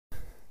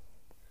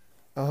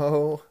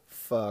Oh,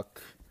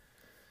 fuck.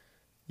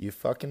 You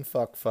fucking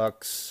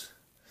fucks.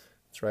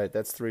 That's right,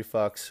 that's three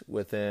fucks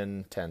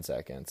within 10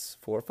 seconds.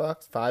 Four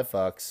fucks? Five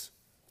fucks.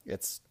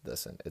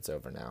 Listen, it's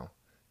over now.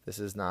 This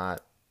is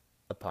not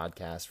a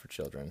podcast for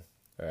children,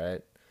 all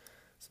right?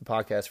 It's a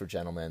podcast for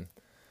gentlemen.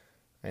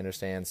 I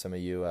understand some of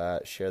you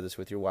share this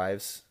with your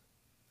wives.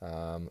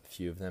 A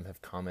few of them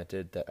have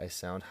commented that I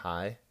sound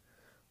high.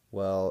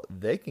 Well,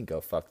 they can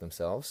go fuck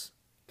themselves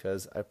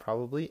because I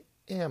probably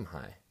am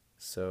high.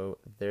 So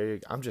there you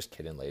go. I'm just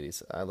kidding,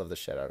 ladies. I love the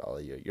shit out of all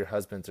of you. Your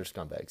husbands are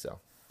scumbags, though.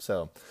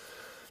 So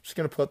just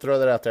gonna throw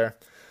that out there.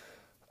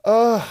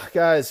 Oh,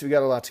 guys, we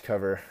got a lot to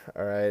cover.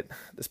 All right,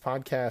 this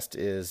podcast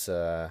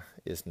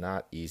is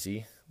not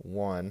easy.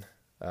 One,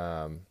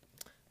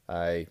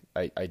 I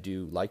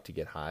do like to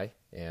get high,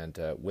 and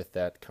with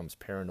that comes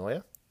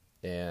paranoia,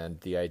 and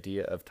the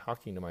idea of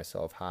talking to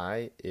myself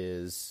high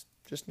is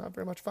just not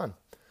very much fun.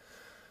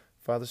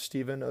 Father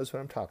Stephen knows what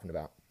I'm talking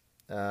about.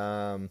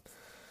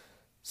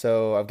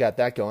 So I've got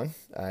that going.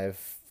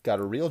 I've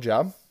got a real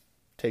job.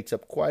 Takes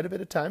up quite a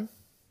bit of time.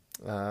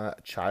 A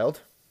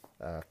child.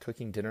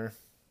 Cooking dinner.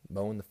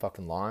 Mowing the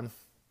fucking lawn.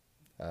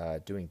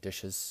 Doing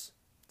dishes.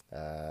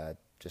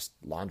 Just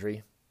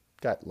laundry.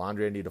 Got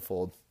laundry I need to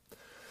fold.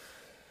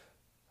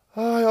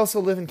 I also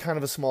live in kind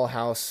of a small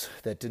house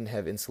that didn't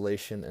have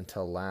insulation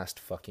until last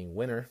fucking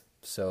winter.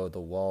 So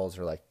the walls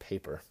are like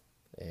paper.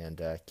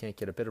 And can't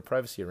get a bit of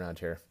privacy around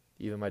here.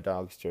 Even my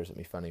dog stares at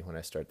me funny when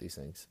I start these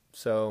things.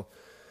 So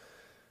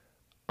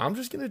I'm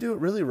just going to do it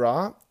really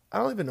raw. I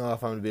don't even know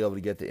if I'm going to be able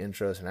to get the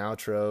intros and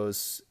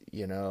outros.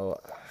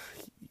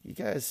 You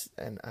guys,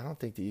 and I don't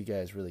think that you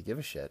guys really give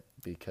a shit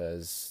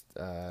because,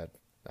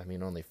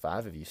 only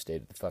 5 of you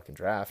stayed at the fucking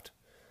draft.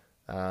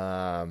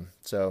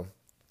 So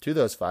to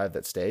those 5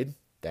 that stayed,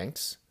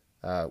 thanks.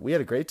 We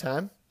had a great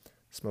time.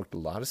 Smoked a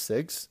lot of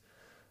cigs.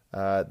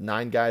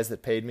 9 guys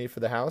that paid me for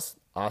the house.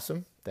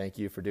 Awesome. Thank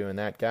you for doing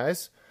that,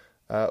 guys.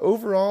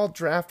 Overall,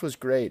 draft was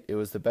great. It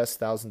was the best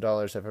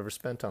 $1,000 I've ever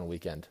spent on a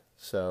weekend.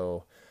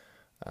 So,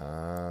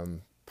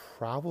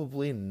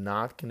 probably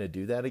not going to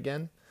do that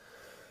again.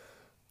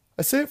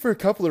 I say it for a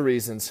couple of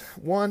reasons.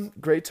 One,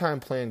 great time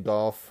playing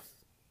golf.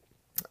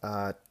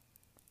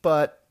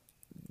 But,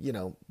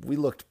 we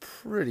looked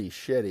pretty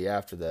shitty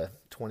after the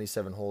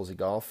 27 holes of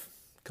golf.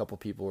 A couple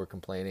people were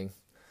complaining.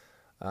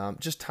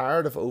 Just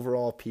tired of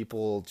overall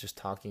people just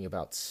talking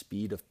about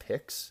speed of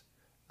picks.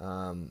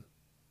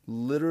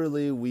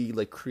 Literally, we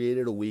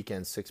created a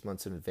weekend 6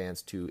 months in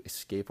advance to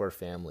escape our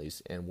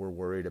families, and we're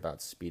worried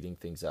about speeding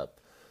things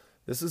up.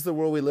 This is the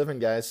world we live in,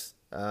 guys.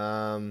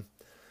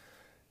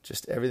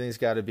 Just everything's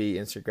got to be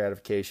instant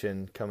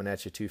gratification, coming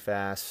at you too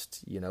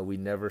fast. We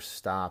never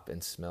stop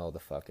and smell the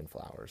fucking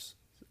flowers.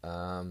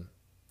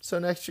 So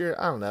next year,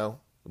 I don't know.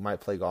 We might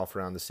play golf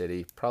around the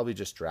city. Probably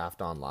just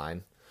draft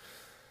online.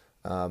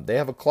 They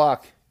have a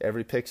clock.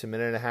 Every pick's a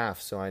minute and a half,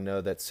 so I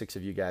know that 6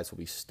 of you guys will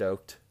be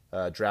stoked.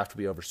 Draft will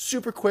be over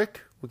super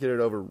quick. We'll get it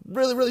over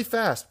really, really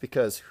fast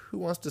because who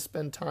wants to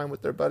spend time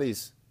with their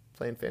buddies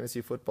playing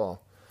fantasy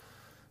football?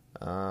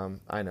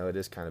 I know it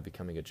is kind of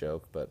becoming a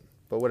joke, but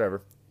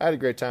whatever. I had a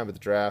great time with the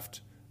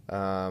draft.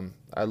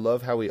 I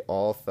love how we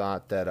all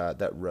thought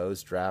that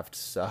Rowe's draft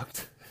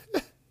sucked.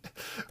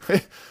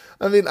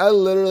 I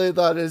literally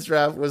thought his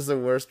draft was the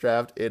worst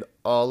draft in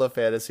all of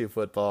fantasy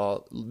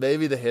football,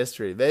 maybe the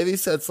history. Maybe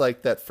since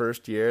that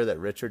first year that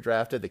Richard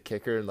drafted the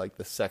kicker in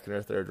the second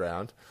or third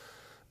round.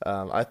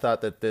 I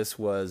thought that this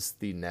was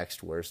the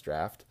next worst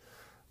draft.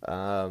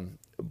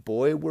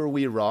 Boy, were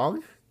we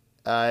wrong.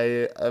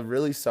 I'm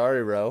really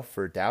sorry, Rowe,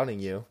 for doubting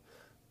you.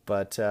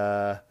 But,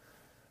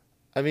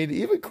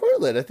 even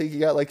Cortland, I think he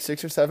got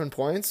 6 or 7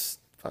 points.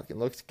 Fucking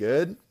looked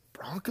good.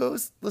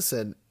 Broncos,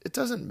 listen, it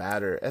doesn't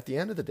matter. At the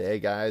end of the day,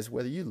 guys,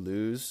 whether you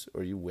lose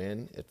or you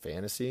win at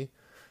fantasy,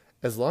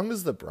 as long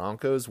as the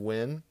Broncos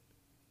win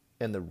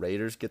and the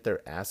Raiders get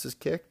their asses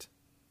kicked,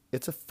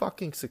 it's a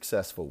fucking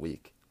successful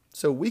week.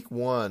 So week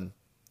 1,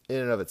 in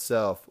and of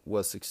itself,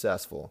 was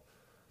successful.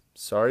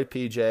 Sorry,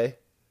 PJ.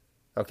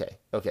 Okay.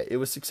 It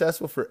was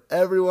successful for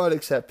everyone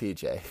except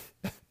PJ.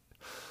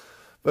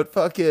 But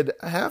fucking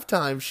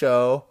halftime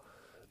show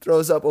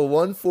throws up a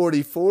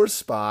 144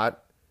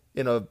 spot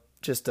in a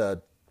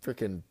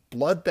freaking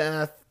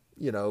bloodbath,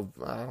 I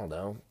don't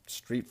know,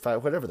 street fight,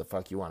 whatever the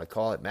fuck you want to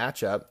call it,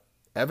 matchup.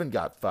 Evan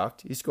got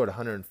fucked. He scored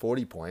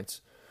 140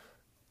 points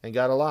and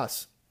got a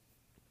loss.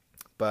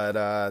 But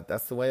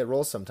that's the way it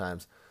rolls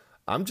sometimes.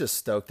 I'm just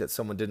stoked that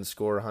someone didn't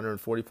score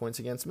 140 points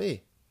against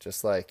me,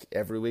 just like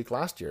every week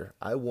last year.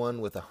 I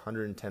won with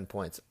 110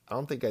 points. I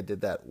don't think I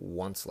did that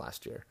once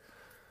last year.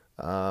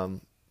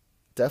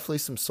 Definitely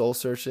some soul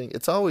searching.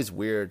 It's always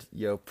weird,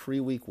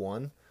 pre-week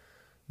 1,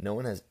 no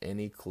one has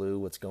any clue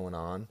what's going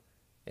on.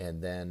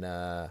 And then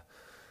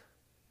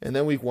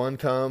week 1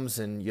 comes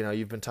and,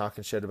 you've been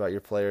talking shit about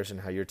your players and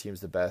how your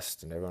team's the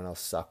best and everyone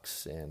else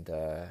sucks. And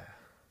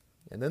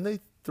then they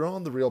throw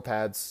on the real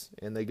pads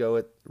and they go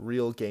at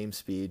real game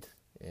speed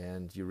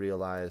and you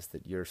realize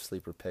that your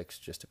sleeper pick's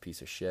just a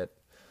piece of shit.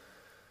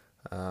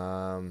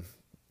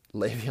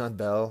 Le'Veon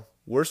Bell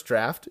Worst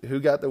draft. Who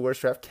got the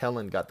worst draft?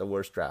 Kellen got the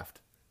worst draft.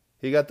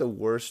 He got the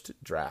worst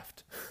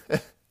draft.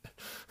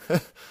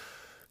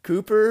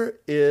 Cooper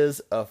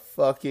is a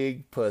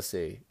fucking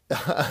pussy.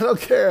 I don't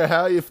care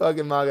how you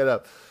fucking mug it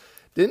up.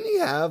 Didn't he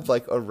have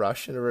like a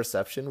rush and a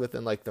reception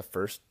within like the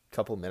first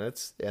couple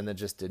minutes and then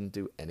just didn't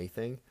do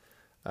anything?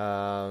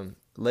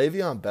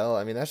 Le'Veon Bell,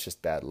 I mean, that's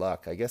just bad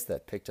luck. I guess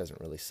that pick doesn't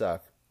really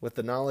suck. With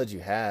the knowledge you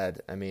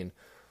had, I mean,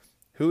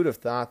 who would have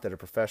thought that a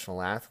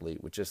professional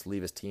athlete would just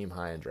leave his team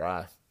high and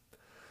dry?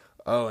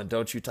 Oh, and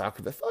don't you talk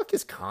about fuck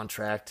his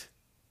contract,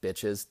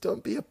 bitches.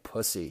 Don't be a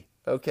pussy,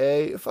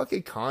 okay?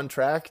 Fucking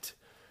contract.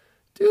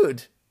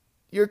 Dude,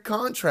 your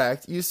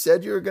contract, you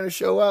said you were going to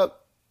show up.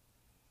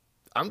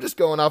 I'm just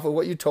going off of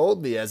what you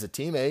told me as a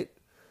teammate.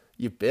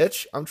 You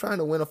bitch. I'm trying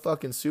to win a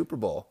fucking Super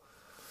Bowl.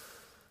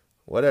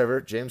 Whatever.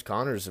 James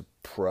Conner's a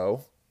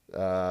pro.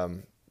 Yeah,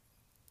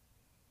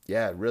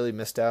 really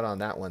missed out on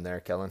that one there,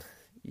 Kellen.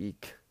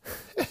 Eek.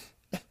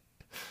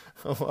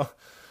 Well,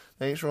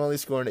 thanks for only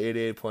scoring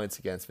 88 points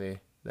against me.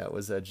 That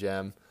was a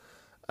gem.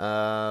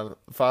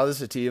 Father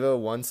Sativa,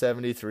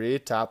 173,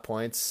 top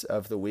points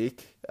of the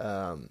week.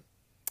 I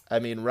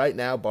mean, right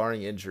now,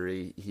 barring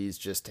injury, he's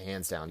just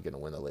hands down going to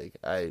win the league.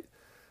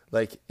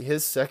 Like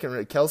his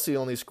second, Kelsey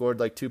only scored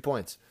like 2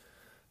 points.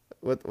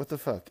 What the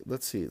fuck?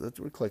 Let's see.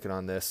 We're clicking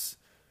on this.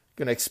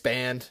 Gonna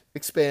expand.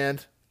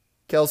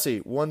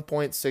 Kelsey,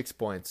 1.6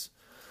 points.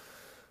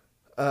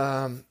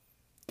 God,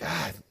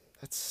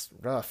 that's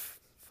rough.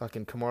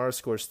 Fucking Kamara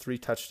scores 3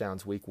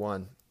 touchdowns week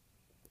 1.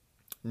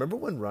 Remember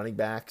when running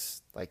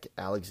backs like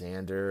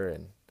Alexander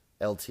and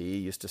LT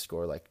used to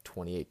score like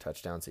 28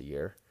 touchdowns a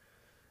year?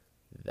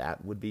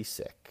 That would be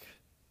sick.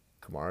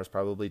 Kamara's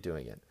probably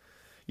doing it.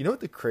 You know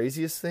what the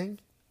craziest thing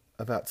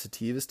about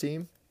Sativa's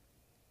team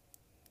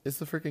is?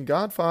 The freaking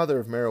godfather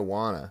of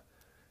marijuana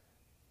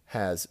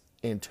has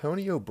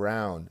Antonio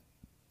Brown.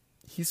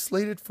 He's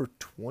slated for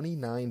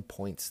 29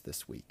 points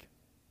this week.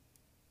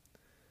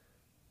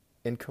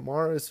 And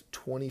Kamara's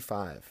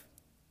 25.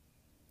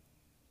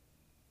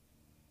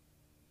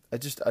 I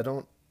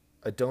don't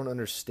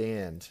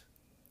understand.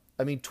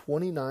 I mean,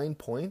 29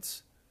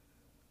 points?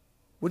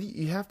 What do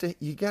you got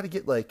to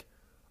get like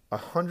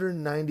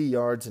 190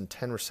 yards and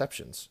 10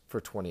 receptions for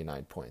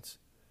 29 points.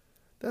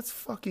 That's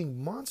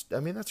fucking monster. I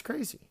mean, that's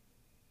crazy.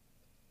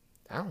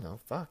 I don't know.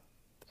 Fuck.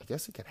 I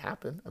guess it could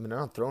happen. I mean, I'm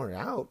not throwing it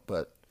out,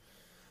 but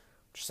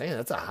I'm just saying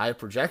that's a high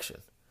projection.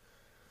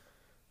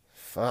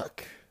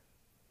 Fuck.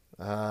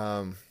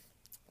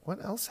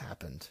 What else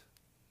happened?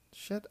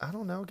 Shit, I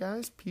don't know,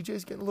 guys.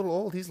 PJ's getting a little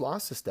old. He's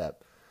lost a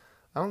step.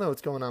 I don't know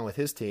what's going on with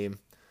his team,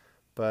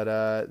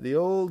 but the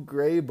old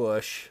gray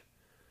bush,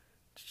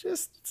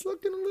 it's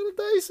looking a little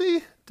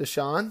dicey.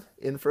 Deshaun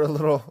in for a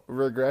little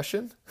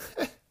regression.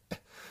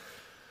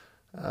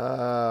 You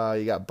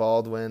got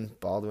Baldwin.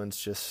 Baldwin's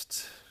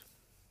just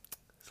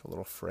a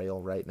little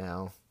frail right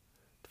now.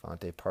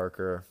 Devontae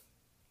Parker.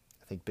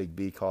 I think Big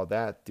B called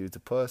that. Dude's a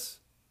puss.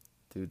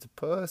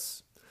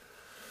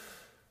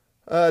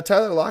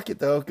 Tyler Lockett,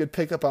 though, good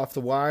pickup off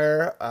the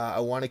wire.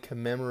 I want to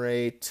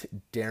commemorate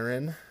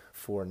Darren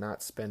for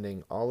not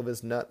spending all of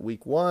his nut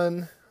week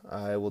 1.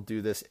 I will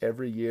do this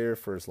every year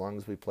for as long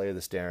as we play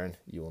this, Darren.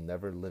 You will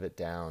never live it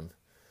down.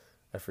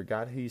 I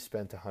forgot who you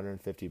spent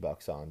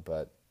 $150 on,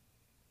 but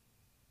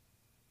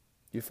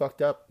you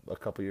fucked up a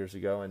couple years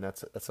ago, and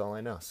that's all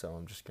I know. So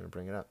I'm just gonna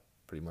bring it up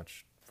pretty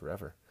much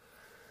forever.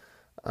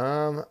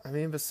 I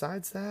mean,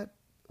 besides that,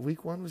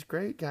 week 1 was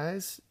great,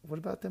 guys. What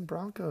about them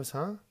Broncos,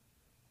 huh?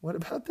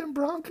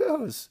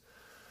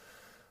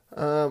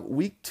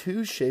 Week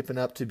 2 shaping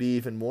up to be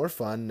even more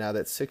fun now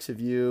that 6 of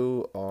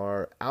you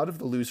are out of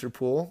the loser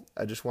pool.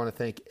 I just want to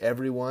thank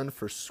everyone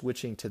for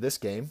switching to this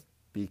game,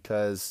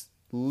 because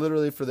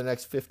literally for the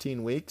next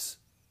 15 weeks,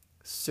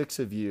 6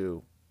 of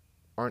you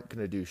aren't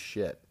going to do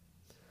shit.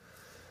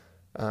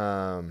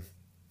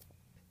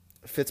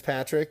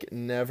 Fitzpatrick,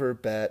 never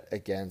bet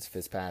against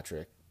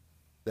Fitzpatrick.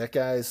 That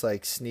guy's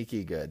like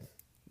sneaky good.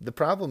 The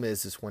problem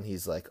is when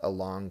he's like a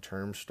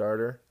long-term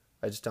starter.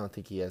 I just don't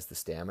think he has the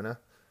stamina.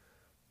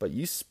 But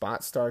you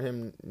spot start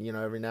him,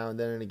 every now and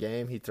then in a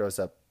game, he throws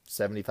up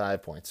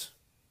 75 points.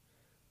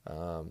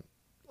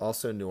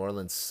 Also, New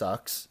Orleans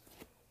sucks,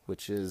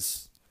 which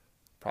is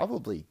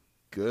probably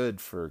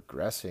good for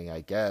Gressing,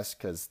 I guess,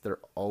 because they're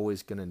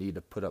always going to need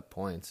to put up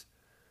points.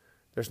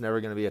 There's never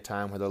going to be a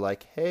time where they're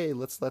like, hey,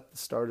 let's let the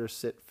starters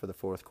sit for the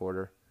fourth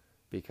quarter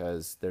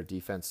because their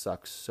defense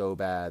sucks so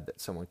bad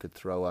that someone could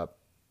throw up,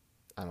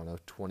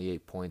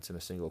 28 points in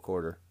a single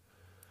quarter.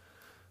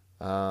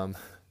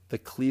 The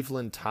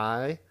Cleveland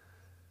tie,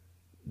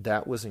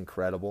 that was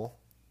incredible.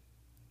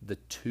 The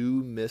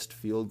 2 missed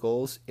field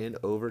goals in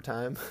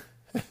overtime.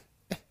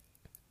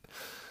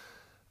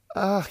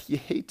 You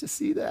hate to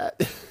see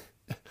that.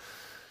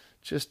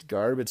 Just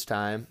garbage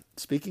time.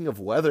 Speaking of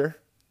weather,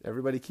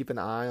 everybody keep an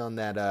eye on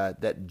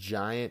that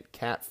giant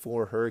Cat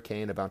 4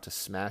 hurricane about to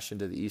smash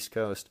into the East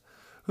Coast.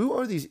 Who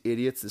are these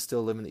idiots that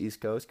still live in the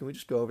East Coast? Can we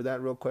just go over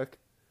that real quick?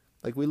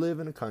 Like, we live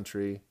in a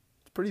country.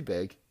 It's pretty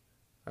big.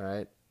 All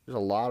right? There's a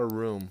lot of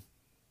room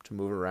to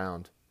move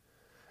around.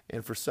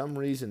 And for some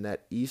reason,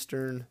 that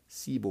eastern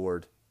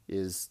seaboard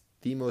is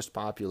the most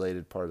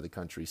populated part of the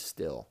country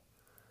still.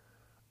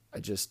 I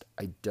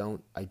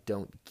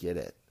don't get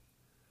it.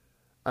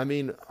 I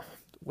mean,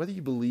 whether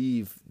you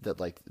believe that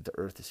like the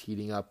earth is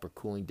heating up or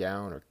cooling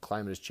down or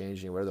climate is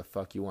changing, whatever the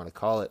fuck you want to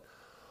call it,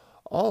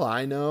 all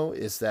I know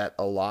is that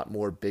a lot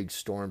more big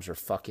storms are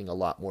fucking a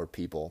lot more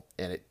people,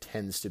 and it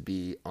tends to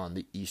be on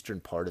the eastern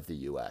part of the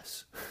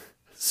U.S.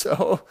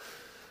 So,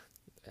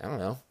 I don't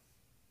know.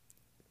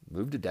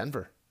 Move to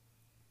Denver.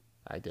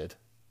 I did.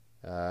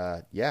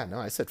 I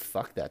said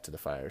fuck that to the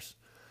fires.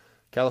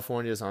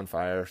 California's on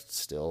fire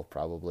still,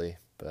 probably,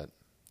 but it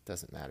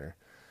doesn't matter.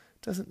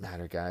 It doesn't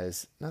matter,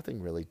 guys.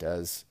 Nothing really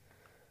does.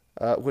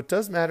 What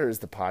does matter is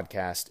the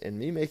podcast and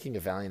me making a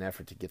valiant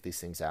effort to get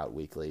these things out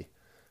weekly.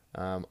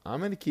 I'm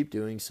going to keep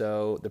doing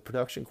so. The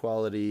production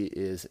quality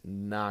is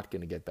not going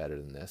to get better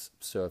than this.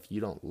 So if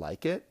you don't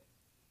like it,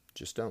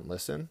 just don't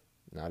listen.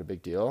 Not a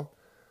big deal.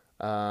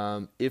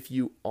 If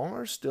you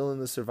are still in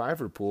the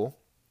survivor pool,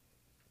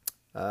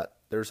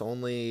 there's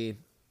only,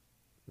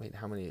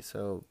 how many?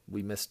 So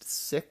we missed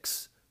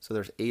 6. So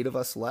there's 8 of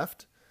us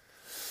left.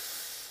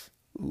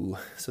 Ooh,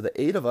 so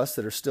the 8 of us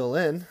that are still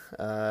in,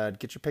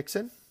 get your picks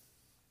in.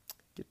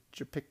 Get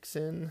your picks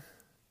in.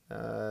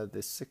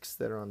 The 6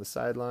 that are on the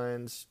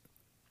sidelines,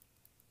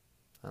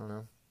 I don't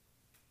know,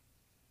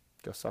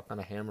 go suck on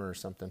a hammer or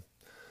something.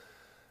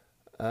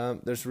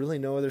 There's really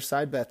no other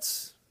side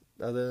bets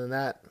other than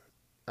that.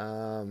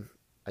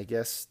 I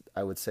guess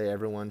I would say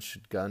everyone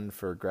should gun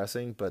for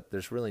Gressing, but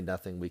there's really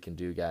nothing we can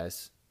do,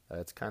 guys.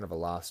 It's kind of a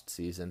lost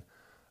season.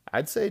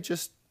 I'd say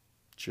just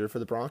cheer for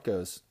the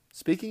Broncos.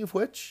 Speaking of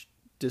which,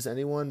 does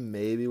anyone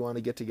maybe want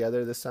to get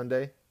together this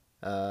Sunday?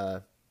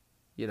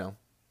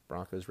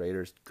 Broncos,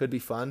 Raiders. Could be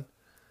fun.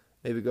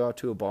 Maybe go out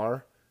to a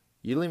bar.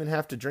 You don't even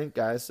have to drink,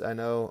 guys. I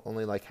know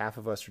only like half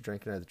of us are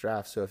drinking at the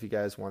draft, so if you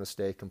guys want to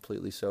stay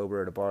completely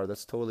sober at a bar,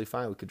 that's totally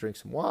fine. We could drink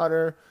some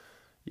water,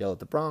 yell at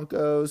the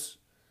Broncos.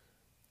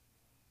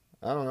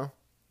 I don't know.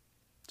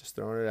 Just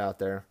throwing it out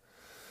there.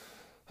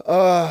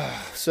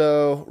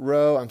 So,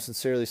 Ro, I'm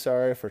sincerely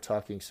sorry for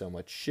talking so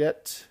much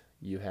shit.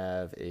 You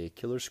have a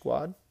killer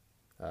squad.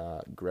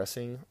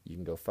 Gressing, you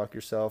can go fuck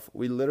yourself.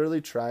 We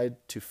literally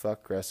tried to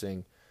fuck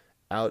Gressing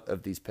out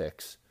of these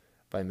picks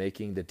by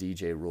making the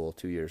DJ rule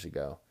 2 years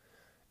ago.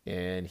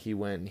 And he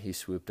went and he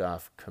swooped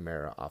off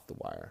Kamara off the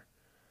wire.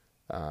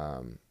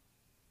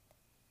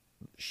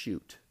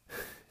 Shoot.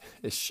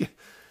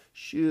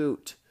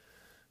 Shoot.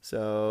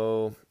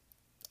 So,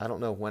 I don't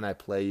know when I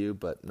play you,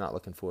 but not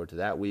looking forward to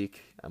that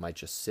week. I might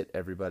just sit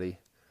everybody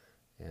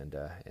and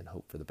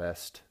hope for the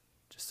best,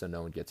 just so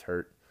no one gets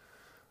hurt.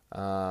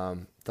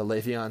 The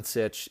Le'Veon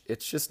Sitch,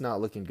 it's just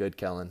not looking good,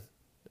 Kellen.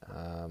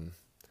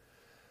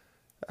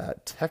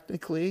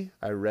 Technically,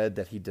 I read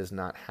that he does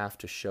not have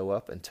to show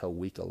up until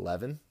week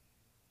 11.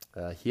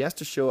 He has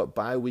to show up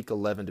by week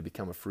 11 to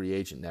become a free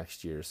agent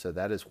next year, so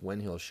that is when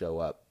he'll show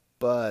up.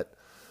 But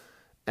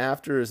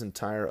after his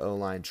entire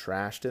O-line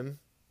trashed him,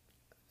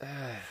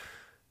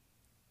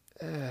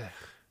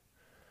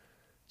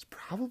 it's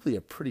probably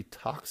a pretty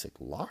toxic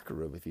locker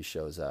room if he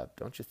shows up,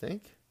 don't you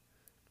think?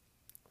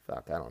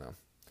 Fuck, I don't know.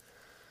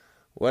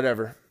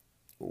 Whatever.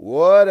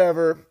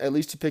 At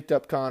least you picked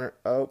up Connor.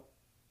 Oh,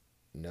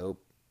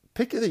 nope.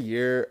 Pick of the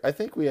year. I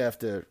think we have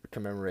to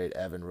commemorate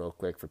Evan real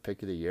quick for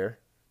pick of the year.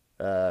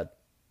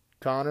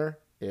 Connor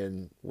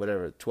in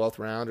whatever, 12th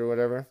round or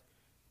whatever.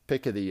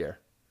 Pick of the year.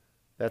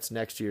 That's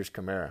next year's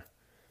Kamara.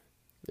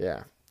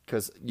 Yeah,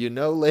 because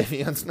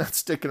Le'Veon's not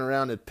sticking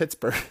around in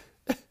Pittsburgh.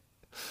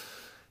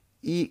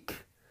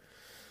 Eek.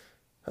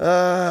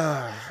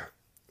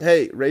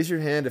 Hey, raise your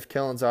hand if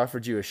Kellen's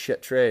offered you a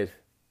shit trade.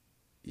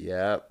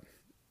 Yep.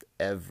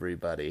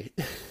 Everybody.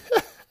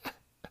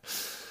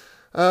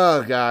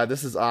 Oh, God,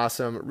 this is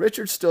awesome.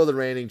 Richard's still the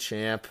reigning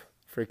champ.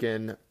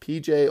 Freaking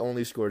PJ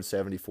only scored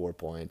 74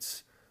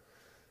 points.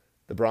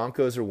 The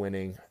Broncos are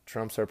winning.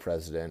 Trump's our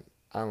president.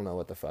 I don't know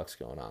what the fuck's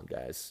going on,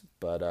 guys.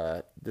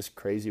 But this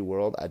crazy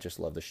world, I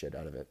just love the shit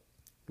out of it.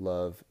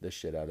 Love the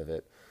shit out of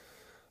it.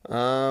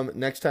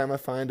 Next time I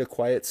find a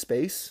quiet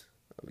space,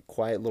 a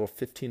quiet little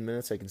 15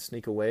 minutes I can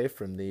sneak away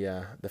from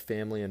the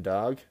family and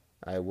dog,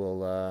 I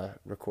will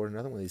record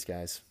another one of these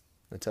guys.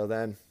 Until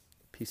then,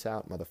 peace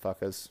out,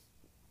 motherfuckers.